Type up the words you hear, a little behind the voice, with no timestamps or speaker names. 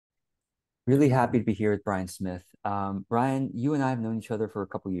Really happy to be here with Brian Smith. Brian, you and I have known each other for a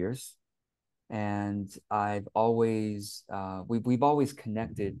couple years, and I've always we've always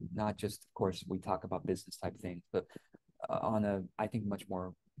connected. Not just, of course, we talk about business type things, but on a I think much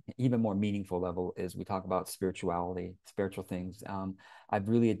more even more meaningful level is we talk about spirituality, spiritual things. I've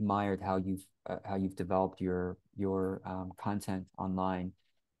really admired how you've developed your content online.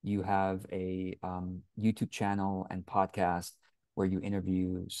 You have a YouTube channel and podcast where you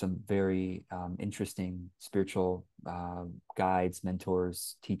interview some very interesting spiritual guides,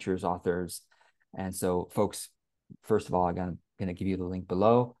 mentors, teachers, authors. And so, folks, first of all, I'm gonna give you the link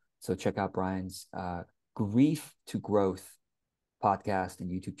below. So check out Brian's Grief to Growth podcast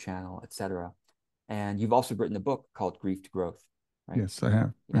and YouTube channel, etc. And you've also written a book called Grief to Growth, right? Yes, I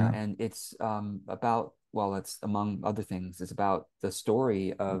have. Yeah, Yeah. and it's about, well, it's among other things, it's about the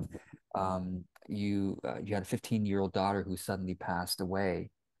story of you had a 15-year-old daughter who suddenly passed away.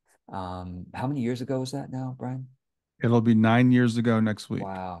 How many years ago was that now, Brian? It'll be 9 years ago next week.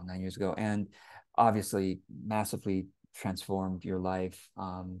 Wow, 9 years ago, and obviously massively transformed your life.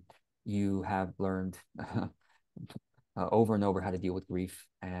 You have learned over and over how to deal with grief,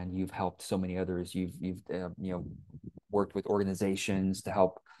 and you've helped so many others. You've worked with organizations to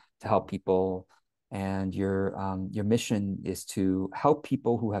help people, and your mission is to help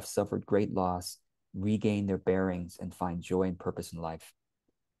people who have suffered great loss regain their bearings and find joy and purpose in life.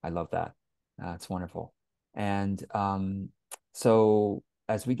 I love that. It's wonderful. And so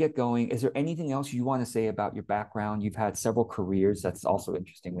as we get going, is there anything else you want to say about your background? You've had several careers. That's also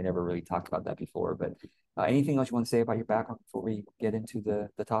interesting. We never really talked about that before, but anything else you want to say about your background before we get into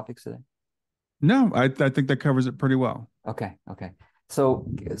the topics today? No, I think that covers it pretty well. Okay, okay. So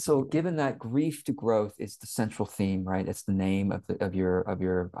given that grief to growth is the central theme, right? It's the name of your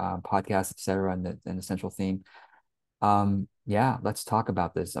podcast, et cetera, and the central theme. Yeah, let's talk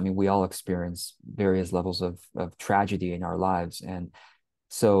about this. I mean, we all experience various levels of tragedy in our lives, and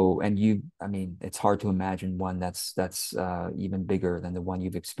I mean, it's hard to imagine one that's even bigger than the one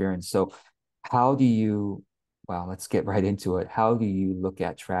you've experienced. So, how do you? Well, let's get right into it. How do you look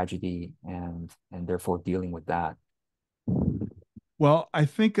at tragedy and therefore dealing with that? Well, I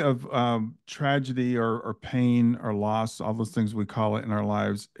think of tragedy or pain or loss, all those things we call it in our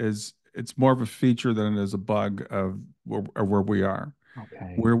lives, is it's more of a feature than it is a bug of where we are.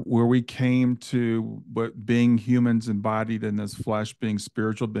 Okay. Where we came to what being humans embodied in this flesh, being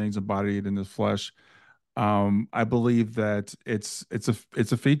spiritual beings embodied in this flesh. I believe that it's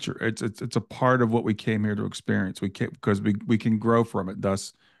a feature. It's a part of what we came here to experience. We can because we can grow from it.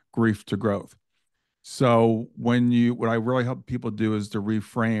 Thus, grief to growth. So what I really help people do is to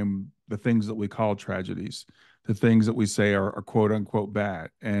reframe the things that we call tragedies, the things that we say are quote unquote bad,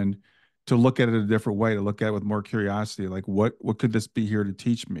 and to look at it a different way, to look at it with more curiosity, like what could this be here to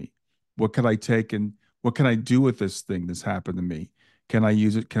teach me? What could I take and what can I do with this thing that's happened to me? Can I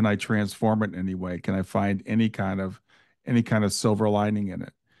use it? Can I transform it in any way? Can I find any kind of silver lining in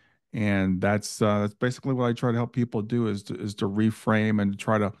it? And that's basically what I try to help people do is to reframe and to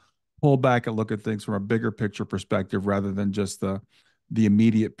try to pull back and look at things from a bigger picture perspective rather than just the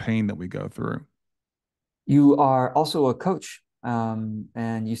immediate pain that we go through. You are also a coach,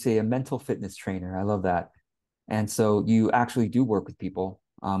 and you say a mental fitness trainer. I love that. And so you actually do work with people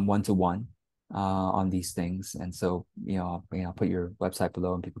one to one on these things. And so, I'll put your website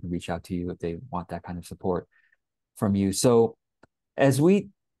below and people can reach out to you if they want that kind of support from you. So as we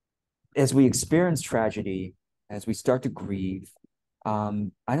as we experience tragedy, as we start to grieve, I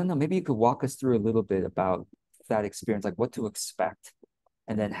don't know, maybe you could walk us through a little bit about that experience, like what to expect,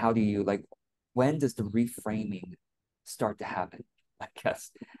 and then how do you like when does the reframing start to happen? I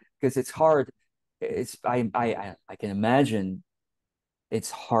guess because it's hard. I can imagine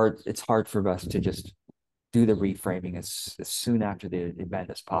it's hard. It's hard for us to just do the reframing as soon after the event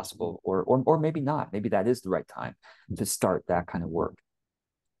as possible, or maybe not. Maybe that is the right time to start that kind of work.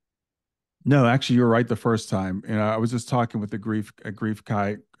 No, actually, you were right the first time. I was just talking with a grief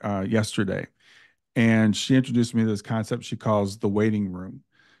guy yesterday, and she introduced me to this concept she calls the waiting room.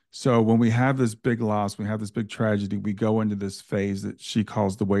 So when we have this big loss, we have this big tragedy, we go into this phase that she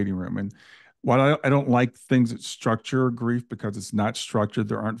calls the waiting room. And while I don't like things that structure grief because it's not structured,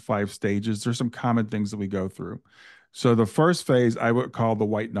 there aren't five stages. There's some common things that we go through. So the first phase I would call the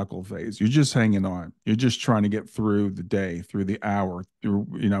white knuckle phase. You're just hanging on. You're just trying to get through the day, through the hour, through,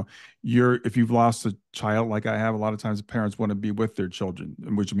 if you've lost a child like I have, a lot of times parents want to be with their children,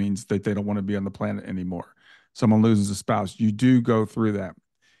 which means that they don't want to be on the planet anymore. Someone loses a spouse. You do go through that.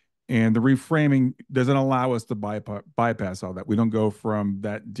 And the reframing doesn't allow us to bypass all that. We don't go from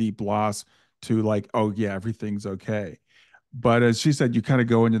that deep loss to like, oh, yeah, everything's okay. But as she said, you kind of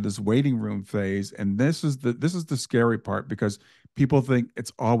go into this waiting room phase, and this is the scary part because people think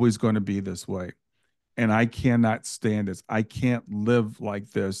it's always going to be this way, and I cannot stand this. I can't live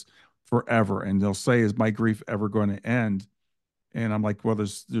like this forever. And they'll say, "Is my grief ever going to end?" And I'm like, "Well,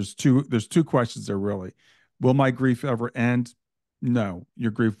 there's two questions there really. Will my grief ever end? No,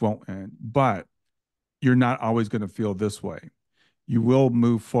 your grief won't end, but you're not always going to feel this way. You will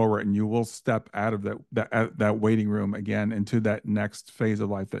move forward and you will step out of that waiting room again into that next phase of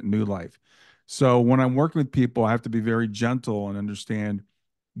life, that new life. So when I'm working with people, I have to be very gentle and understand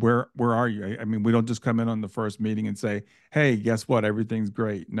where are you? I mean, we don't just come in on the first meeting and say, "Hey, guess what? Everything's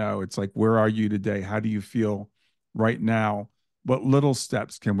great." No, it's like, where are you today? How do you feel right now? What little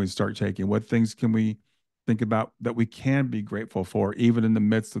steps can we start taking? What things can we think about that we can be grateful for, even in the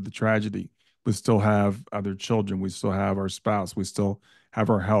midst of the tragedy? We still have other children. We still have our spouse. We still have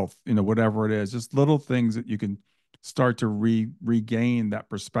our health, whatever it is, just little things that you can start to regain that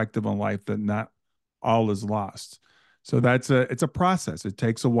perspective on life that not all is lost. So it's a process. It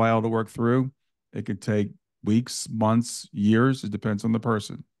takes a while to work through. It could take weeks, months, years. It depends on the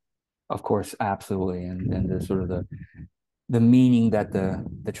person. Of course, absolutely, and the sort of the meaning that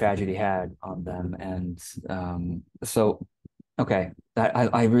the tragedy had on them, and so okay,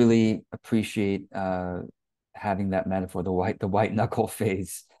 I really appreciate having that metaphor, the white knuckle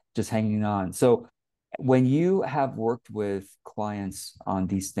phase, just hanging on. So when you have worked with clients on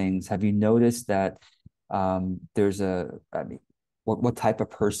these things, have you noticed that I mean, what type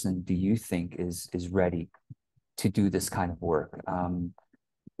of person do you think is ready to do this kind of work?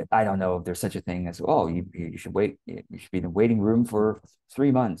 I don't know if there's such a thing as, oh, you should wait, you should be in the waiting room for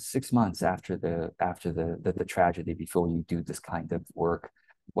 3 months, 6 months after the tragedy before you do this kind of work,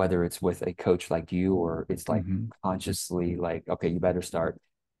 whether it's with a coach like you or it's like Hmm. consciously like, okay, you better start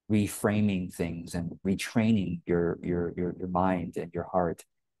reframing things and retraining your mind and your heart.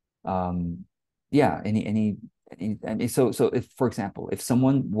 Um, yeah, so if, for example, if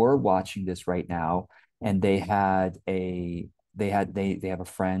someone were watching this right now and they have a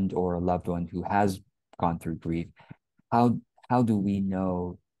friend or a loved one who has gone through grief, how how do we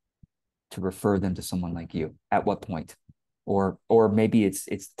know to refer them to someone like you? At what point? Or maybe it's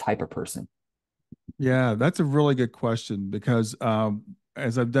the type of person. Yeah, that's a really good question because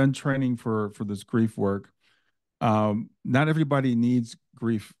as I've done training for this grief work, not everybody needs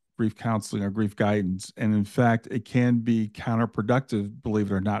grief counseling or grief guidance, and in fact, it can be counterproductive, believe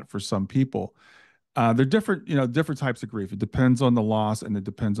it or not, for some people. They're different, different types of grief. It depends on the loss and it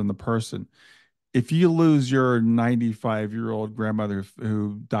depends on the person. If you lose your 95-year-old grandmother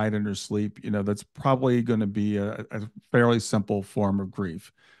who died in her sleep, that's probably going to be a fairly simple form of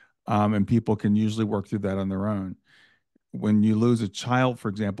grief. And people can usually work through that on their own. When you lose a child, for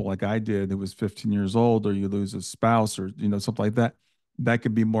example, like I did, that was 15 years old, or you lose a spouse or, something like that, that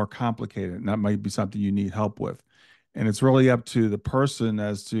could be more complicated. And that might be something you need help with. And it's really up to the person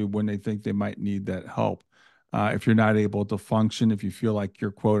as to when they think they might need that help. If you're not able to function, if you feel like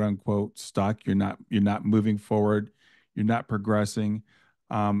you're quote unquote stuck, you're not moving forward, you're not progressing.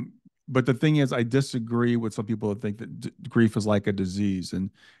 Um, but the thing is, I disagree with some people that think that grief is like a disease. And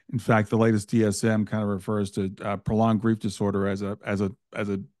in fact, the latest DSM kind of refers to prolonged grief disorder as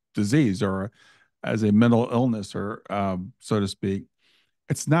a disease or as a mental illness, or so to speak.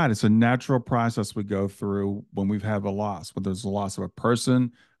 It's not. It's a natural process we go through when we've had a loss, whether it's a loss of a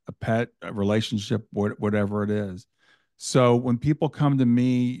person, a pet, a relationship, whatever it is. So when people come to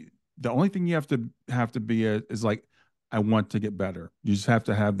me, the only thing you have to be is like, I want to get better. You just have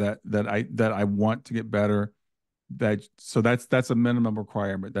to have that I want to get better. That's a minimum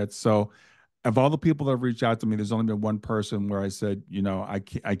requirement. That's so of all the people that have reached out to me, there's only been one person where I said, I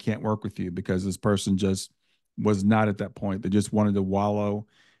can't work with you because this person just was not at that point. They just wanted to wallow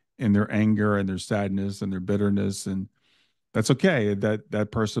in their anger and their sadness and their bitterness, and that's okay. That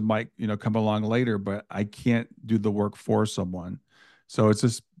person might, come along later, but I can't do the work for someone. So it's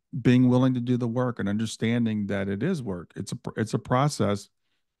just being willing to do the work and understanding that it is work. It's a process,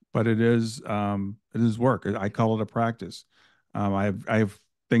 but it is work. I call it a practice. I have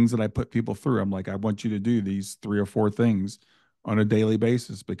things that I put people through. I'm like, I want you to do these 3 or 4 things on a daily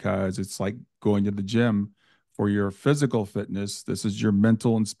basis because it's like going to the gym for your physical fitness. This is your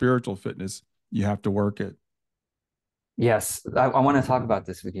mental and spiritual fitness. You have to work it. Yes, I want to talk about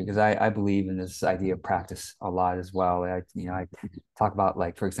this with you because I believe in this idea of practice a lot as well. I talk about,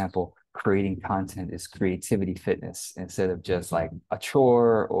 like, for example, creating content is creativity fitness instead of just like a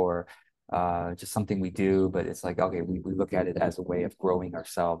chore or just something we do, but it's like, okay, we look at it as a way of growing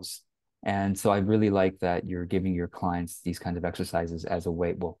ourselves. And so I really like that you're giving your clients these kind of exercises as a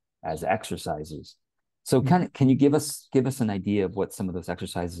way, well, as exercises So kind of, can you give us an idea of what some of those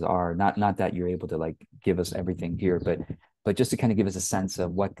exercises are? Not that you're able to like give us everything here, but just to kind of give us a sense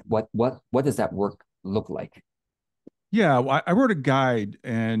of what does that work look like? Yeah, well, I wrote a guide,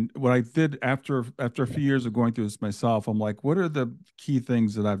 and what I did after a few years of going through this myself, I'm like, what are the key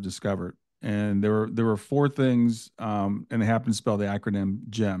things that I've discovered? And there were four things, and they happen to spell the acronym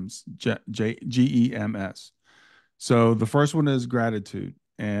GEMS, GEMS. So the first one is gratitude,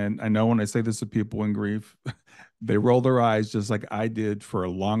 and I know when I say this to people in grief, they roll their eyes just like I did for a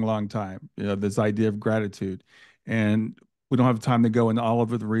long, long time. You know, this idea of gratitude, and we don't have time to go into all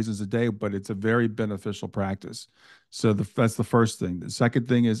of the reasons today, but it's a very beneficial practice. So that's the first thing. The second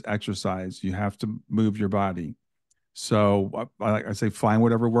thing is exercise. You have to move your body. So I say, find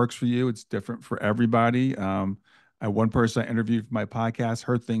whatever works for you. It's different for everybody. One person I interviewed for my podcast,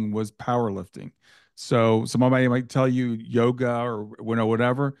 her thing was powerlifting. So somebody might tell you yoga or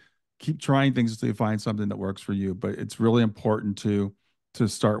whatever. Keep trying things until you find something that works for you. But it's really important to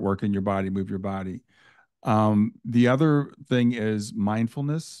start working your body, move your body. The other thing is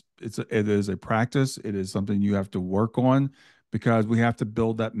mindfulness. It is a practice. It is something you have to work on because we have to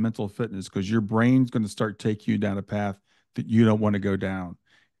build that mental fitness because your brain's going to start taking you down a path that you don't want to go down.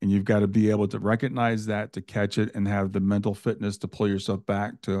 And you've got to be able to recognize that, to catch it, and have the mental fitness to pull yourself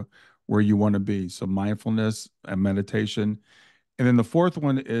back to where you want to be. So mindfulness and meditation. And then the fourth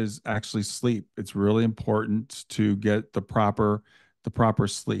one is actually sleep. It's really important to get the proper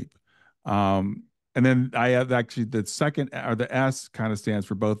sleep. Um, and then I have actually the second or the S kind of stands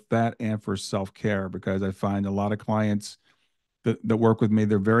for both that and for self-care because I find a lot of clients that work with me,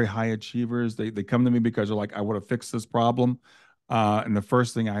 they're very high achievers. They come to me because they're like, I want to fix this problem. And the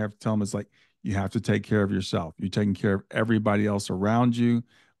first thing I have to tell them is like, you have to take care of yourself. You're taking care of everybody else around you,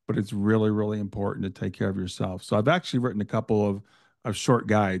 but it's really, really important to take care of yourself. So I've actually written a couple of short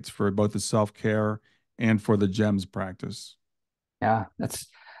guides for both the self-care and for the GEMS practice. Yeah, that's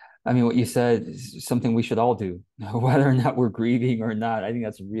I mean, what you said is something we should all do, whether or not we're grieving or not. I think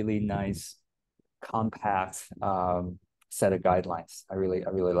that's a really nice, compact set of guidelines. I really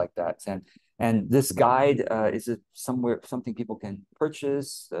like that. And this guide, is it somewhere something people can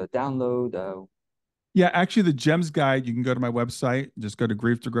purchase, download? Yeah, actually, the GEMS guide, you can go to my website. Just go to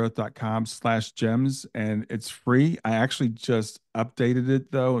grief2growth.com/gems, and it's free. I actually just updated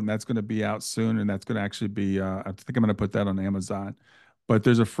it though, and that's going to be out soon. And that's going to actually be, I think I'm going to put that on Amazon. But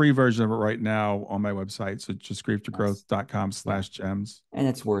there's a free version of it right now on my website. So just Nice. Yeah, grief2growth.com/gems. and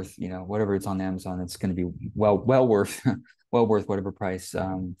it's worth, whatever it's on Amazon, it's going to be well worth well worth whatever price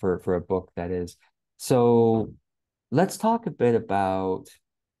for a book that is. So let's talk a bit about.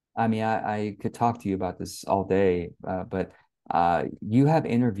 I mean, I could talk to you about this all day, but you have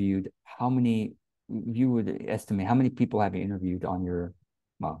interviewed how many, you would estimate, how many people have you interviewed on your,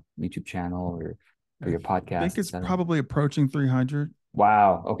 well, YouTube channel or I your think podcast, it's etc.? probably approaching 300.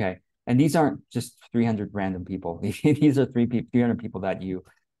 Wow. Okay. And these aren't just 300 random people. These are 300 people that you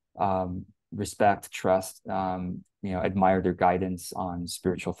respect, trust, admire their guidance on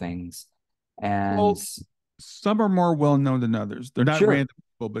spiritual things. And Well, some are more well known than others. They're not sure, random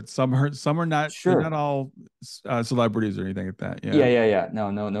people, but some are not. They're not sure. all celebrities or anything like that. Yeah, Yeah, yeah, yeah.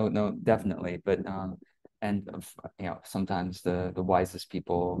 No, no, no, no, definitely. But and sometimes the wisest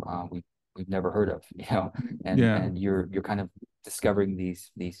people we've never heard of, yeah. and you're kind of discovering the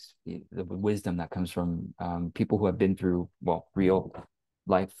wisdom that comes from people who have been through, well, real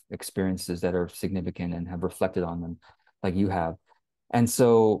life experiences that are significant and have reflected on them, like you have. And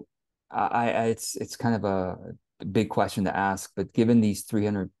so it's kind of a big question to ask, but given these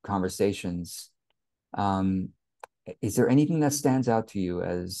 300 conversations, um, is there anything that stands out to you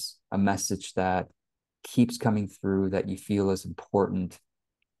as a message that keeps coming through that you feel is important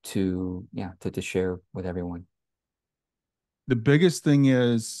to share with everyone? The biggest thing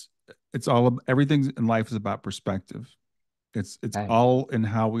is everything in life is about perspective. It's Hey, all in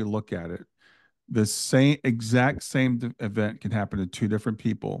how we look at it. The exact same event can happen to two different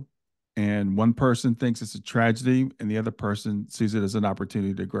people, and one person thinks it's a tragedy, and the other person sees it as an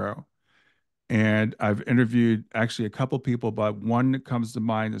opportunity to grow. And I've interviewed actually a couple people, but one that comes to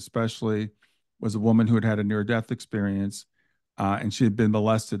mind especially was a woman who had had a near-death experience, and she had been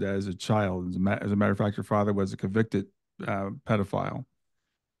molested as a child. As a matter of fact, her father was a convicted pedophile,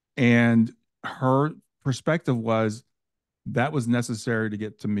 and her perspective was that was necessary to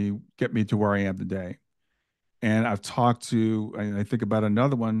get me to where I am today. And I've talked to, and I think about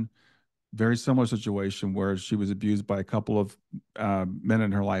another one, very similar situation where she was abused by a couple of men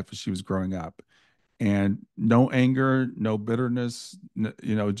in her life as she was growing up, and no anger, no bitterness,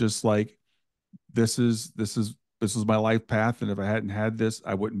 just like this is my life path, and if I hadn't had this,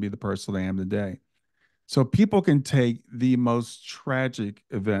 I wouldn't be the person I am today. So people can take the most tragic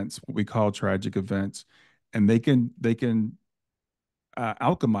events, what we call tragic events, and they can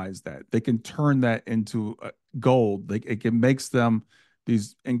alchemize that. They can turn that into gold. It can makes them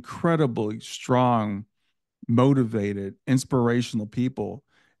these incredibly strong, motivated, inspirational people.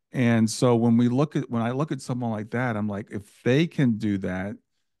 And so when I look at someone like that, I'm like, if they can do that,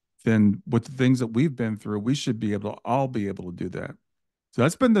 then with the things that we've been through, we should be able to all be able to do that. So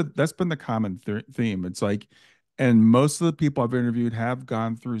that's been the common theme. It's like, and most of the people I've interviewed have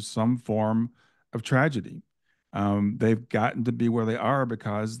gone through some form of tragedy. They've gotten to be where they are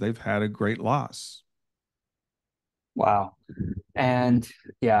because they've had a great loss. Wow. And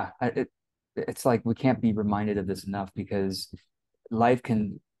yeah, it's like we can't be reminded of this enough because life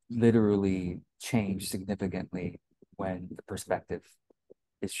can literally change significantly when the perspective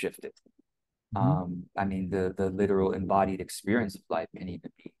is shifted. Mhm. I mean, the literal embodied experience of life can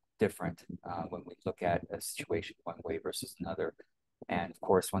even be different when we look at a situation one way versus another. And of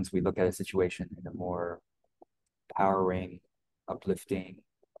course, once we look at a situation in a more empowering, uplifting,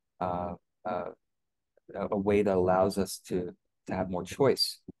 uh, uh, a way that allows us to have more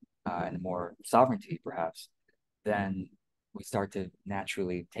choice and more sovereignty, perhaps, then we start to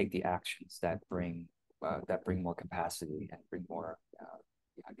naturally take the actions that bring more capacity and bring more,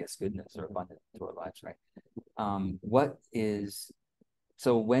 I guess, goodness or abundance to our lives, right? What is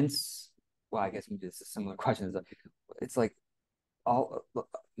so whence? Well, I guess maybe it's a similar question. It's like all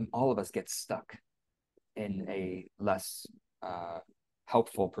all of us get stuck in a less uh,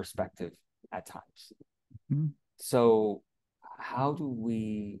 helpful perspective at times. Mhm. So, how do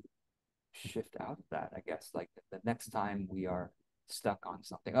we shift out of that? I guess like the next time we are stuck on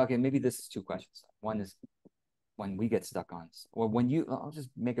something. Okay, maybe this is two questions. One is when we get stuck on, or when you, I'll just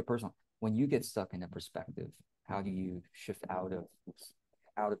make it personal. When you get stuck in a perspective, how do you shift out of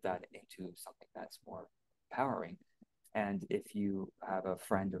that into something that's more empowering? And if you have a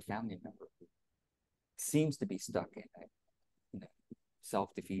friend or family member who seems to be stuck in a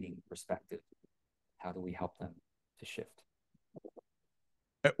self-defeating perspective, how do we help them to shift?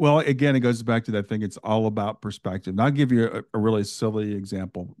 Well, again, it goes back to that thing. It's all about perspective. And I'll give you a really silly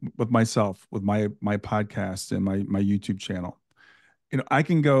example with myself, with my podcast and my YouTube channel. I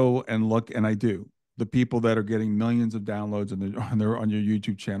can go and look, and I do, the people that are getting millions of downloads on your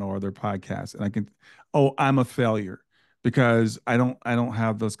YouTube channel or their podcast, and I can, oh, I'm a failure because I don't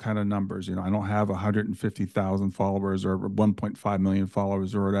have those kind of numbers. I don't have 150,000 followers or 1.5 million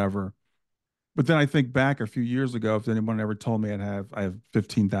followers or whatever. But then I think back a few years ago, if anyone ever told me I have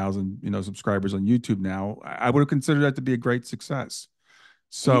 15,000 subscribers on YouTube now, I would have considered that to be a great success.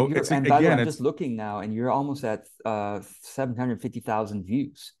 So You're, it's and by the way, again, I'm it's just looking now, and you're almost at 750,000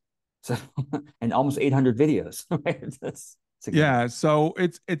 views, so and almost 800 videos. Right? That's significant. Yeah, so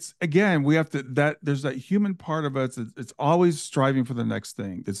it's again, we have to that there's that human part of us. It's always striving for the next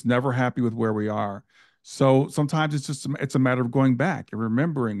thing. It's never happy with where we are. So sometimes it's a matter of going back and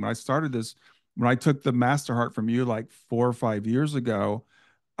remembering when I started this, when I took the Master Heart from you like 4 or 5 years ago,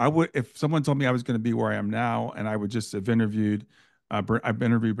 I would if someone told me I was going to be where I am now, and I would just have interviewed. I've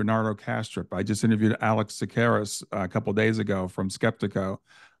interviewed Bernardo Castrop. I just interviewed Alex Sakaris a couple of days ago from Skeptico.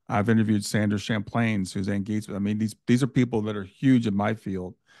 I've interviewed Sandra Champlain, Suzanne Gates. I mean, these are people that are huge in my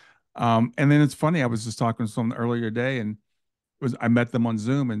field. And then it's funny. I was just talking to someone earlier today, and I met them on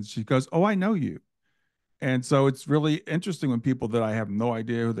Zoom, and she goes, "Oh, I know you." And so it's really interesting when people that I have no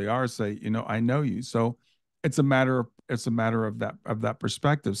idea who they are say, "I know you." So it's a matter of that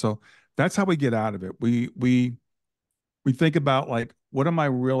perspective. So that's how we get out of it. We think about like, what am I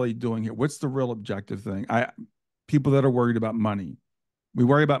really doing here? What's the real objective thing? I People that are worried about money, we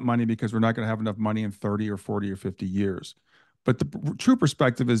worry about money because we're not going to have enough money in 30 or 40 or 50 years. But the true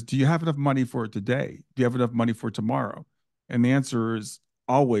perspective is, do you have enough money for it today? Do you have enough money for tomorrow? And the answer is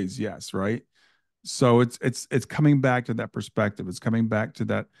always yes, right? So it's coming back to that perspective. It's coming back to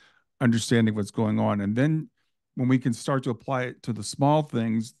that understanding what's going on. And then when we can start to apply it to the small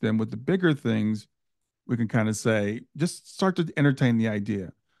things, then with the bigger things, we can kind of say, just start to entertain the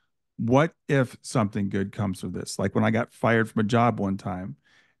idea. What if something good comes from this? Like when I got fired from a job one time,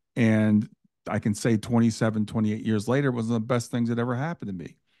 and I can say 27, 28 years later, it was one of the best things that ever happened to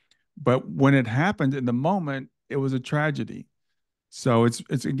me. But when it happened in the moment, it was a tragedy. So it's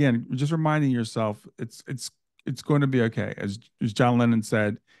again just reminding yourself it's going to be okay. As John Lennon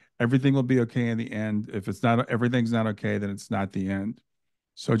said, everything will be okay in the end. If it's not everything's not okay, then it's not the end.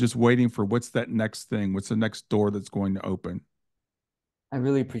 So just waiting for what's that next thing, what's the next door that's going to open. I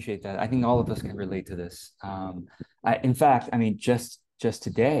really appreciate that. I think all of us can relate to this. In fact, I mean, just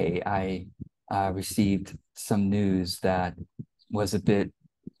today, I received some news that was a bit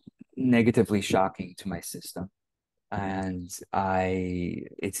negatively shocking to my system. And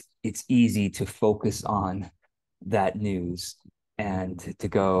it's easy to focus on that news and to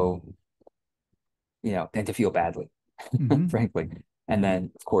go, and to feel badly, Hmm. frankly. And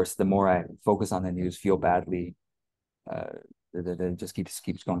then, of course, the more I focus on the news, feel badly, uh, it just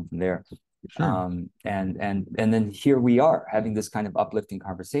keeps going from there. Sure. And then here we are having this kind of uplifting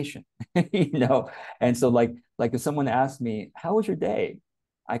conversation, you know. And so, like if someone asked me, "How was your day?"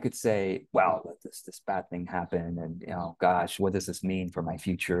 I could say, "Well, this bad thing happened, and gosh, what does this mean for my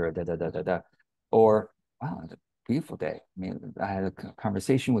future?" Da da da da da. Or, "Wow, it's a beautiful day. I mean, I had a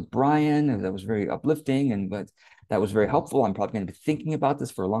conversation with Brian, and that was very uplifting, and but that was very helpful. I'm probably going to be thinking about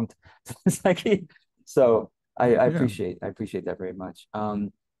this for a long time." It's like, so Yeah. I appreciate that very much.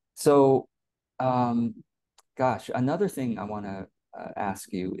 So, um, gosh, another thing I want to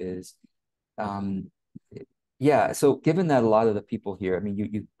ask you is, um, yeah. So, given that a lot of the people here, I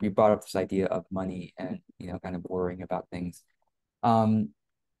mean, you brought up this idea of money and kind of worrying about things. Um,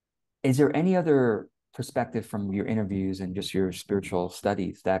 is there any other perspective from your interviews and just your spiritual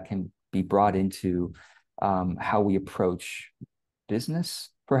studies that can be brought into how we approach business,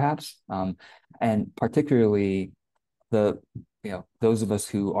 perhaps, and particularly the those of us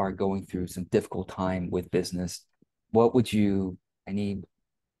who are going through some difficult time with business? What would you any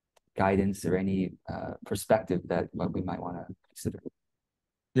guidance or any perspective that what we might want to consider?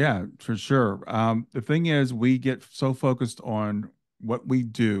 Yeah, for sure. The thing is, we get so focused on what we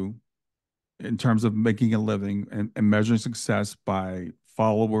do in terms of making a living and measuring success by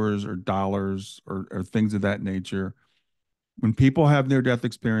followers or dollars or things of that nature. When people have near death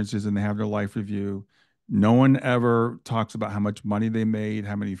experiences and they have their life review, no one ever talks about how much money they made,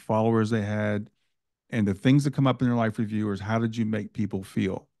 how many followers they had, and the things that come up in your life review is how did you make people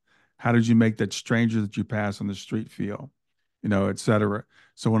feel? How did you make that stranger that you pass on the street feel? Et cetera.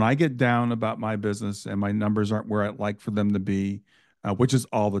 So when I get down about my business and my numbers aren't where I'd like for them to be, which is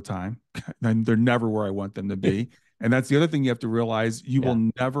all the time, and they're never where I want them to be. And that's the other thing you have to realize: you Yeah.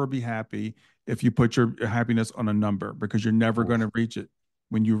 will never be happy if you put your happiness on a number because you're never going Oof, to reach it.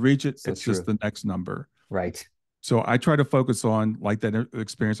 When you reach it, so it's just true. the next number. Right. So I try to focus on like that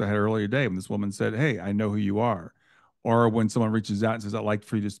experience I had earlier today when this woman said, "Hey, I know who you are." Or when someone reaches out and says, "I'd like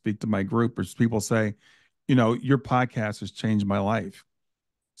for you to speak to my group," or people say, "Your podcast has changed my life."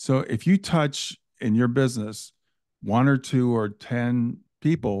 So if you touch in your business one or two or 10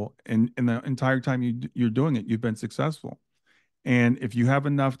 people in the entire time you're doing it, you've been successful. And if you have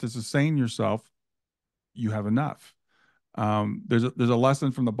enough to sustain yourself, you have enough. There's a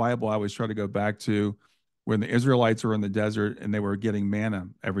lesson from the Bible I always try to go back to when the Israelites were in the desert and they were getting manna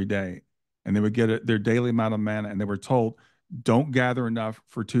every day, and they would get their daily amount of manna, and they were told, "Don't gather enough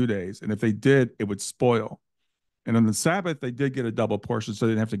for 2 days, and if they did, it would spoil." And on the Sabbath, they did get a double portion, so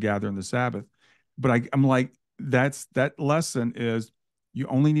they didn't have to gather on the Sabbath. But I'm like, that lesson is you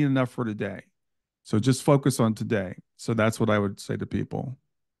only need enough for today, so just focus on today. So that's what I would say to people.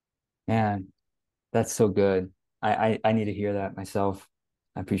 Man, that's so good. I need to hear that myself.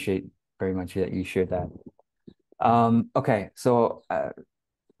 I appreciate very much that you shared that. Okay, so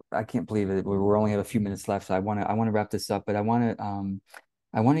I can't believe it. We're only have a few minutes left, so I want to wrap this up, but I wanted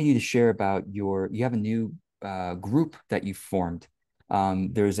you to share about you have a new group that you formed.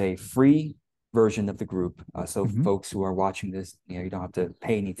 There's a free version of the group, so Mhm. folks who are watching this, you don't have to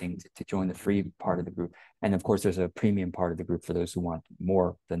pay anything to join the free part of the group. And of course, there's a premium part of the group for those who want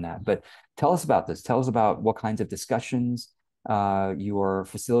more than that. But tell us about this. Tell us about what kinds of discussions you are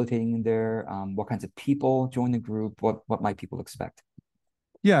facilitating in there. What kinds of people join the group? What might people expect?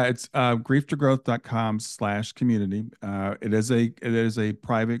 Yeah, it's grief2growth.com/community. It is a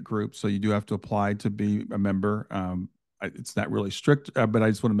private group, so you do have to apply to be a member. It's not really strict, but I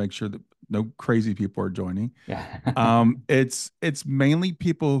just want to make sure that no crazy people are joining. Yeah. It's mainly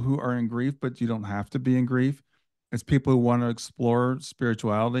people who are in grief, but you don't have to be in grief. It's people who want to explore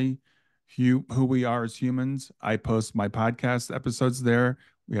spirituality, who we are as humans. I post my podcast episodes there.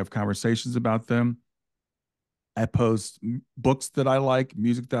 We have conversations about them. I post books that I like,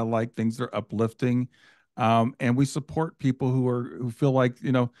 music that I like, things that are uplifting, and we support people who feel like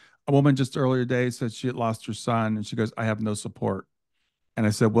a woman just earlier today said she had lost her son, and she goes, "I have no support." And I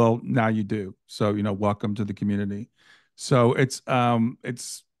said, "Well, now you do. So welcome to the community." So it's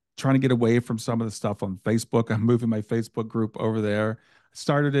trying to get away from some of the stuff on Facebook. I'm moving my Facebook group over there. I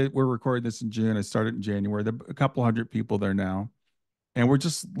started it. We're recording this in June. I started in January. There are a couple hundred people there now, and we're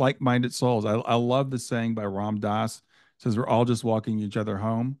just like-minded souls. I love the saying by Ram Dass. It says we're all just walking each other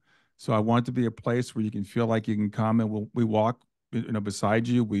home. So I want it to be a place where you can feel like you can come and we walk beside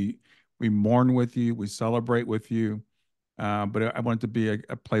you. We mourn with you. We celebrate with you. But I want it to be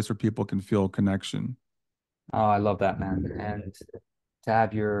a place where people can feel connection. Oh, I love that, man. And to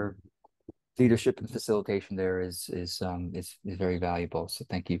have your leadership and facilitation there is very valuable. So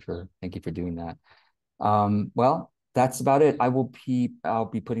thank you for doing that. Well, that's about it. I'll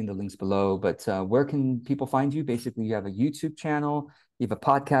be putting the links below, but where can people find you? Basically, you have a YouTube channel, you have a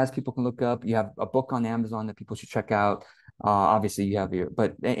podcast people can look up, you have a book on Amazon that people should check out. Obviously you have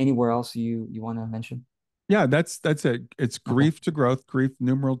but anywhere else you want to mention? Yeah, that's it. It's Okay. Grief to Growth, grief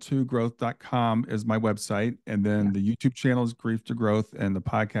numeral two growth.com is my website. And Yeah. then the YouTube channel is Grief to Growth, and the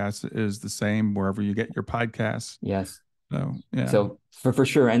podcast is the same wherever you get your podcasts. Yes. So yeah. So for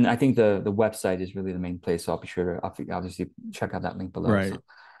sure, and I think the website is really the main place. So I'll be sure to obviously check out that link below. Right. So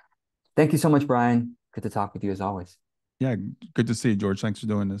thank you so much, Brian. Good to talk with you as always. Yeah, good to see you, George. Thanks for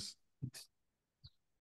doing this. Thanks.